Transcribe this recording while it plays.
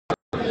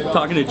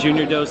Talking to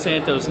Junior Dos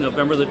Santos,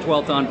 November the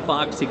 12th on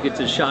Fox, he gets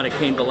a shot at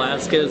Cain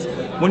Velasquez.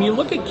 When you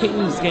look at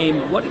Cain's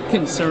game, what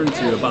concerns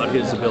you about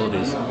his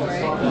abilities?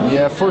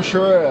 Yeah, for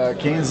sure,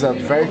 Cain's a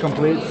very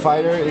complete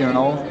fighter,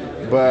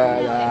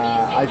 but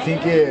I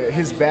think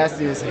his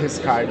best is his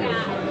cardio.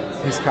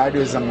 His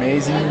cardio is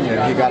amazing.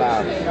 He got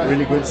a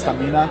really good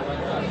stamina,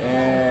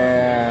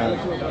 and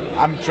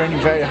I'm training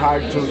very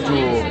hard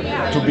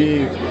to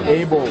be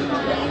able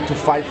to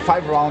fight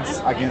 5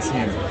 rounds against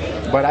him.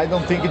 But I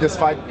don't think this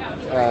fight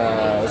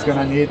is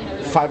gonna need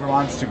 5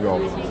 rounds to go.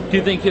 Do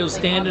you think he'll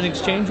stand in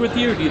exchange with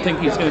you, or do you think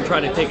he's going to try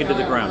to take it to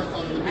the ground?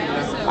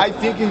 I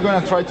think he's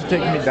gonna try to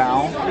take me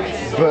down,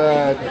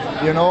 but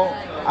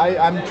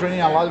I'm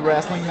training a lot of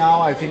wrestling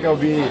now. I think I'll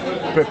be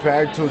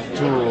prepared to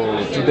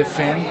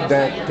defend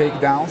that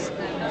takedowns.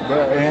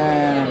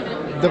 And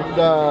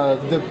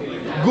the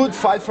good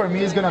fight for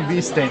me is gonna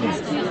be standing.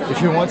 If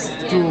he wants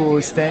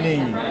to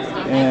standing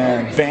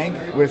and bang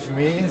with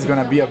me, it's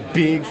gonna be a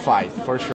big fight for sure.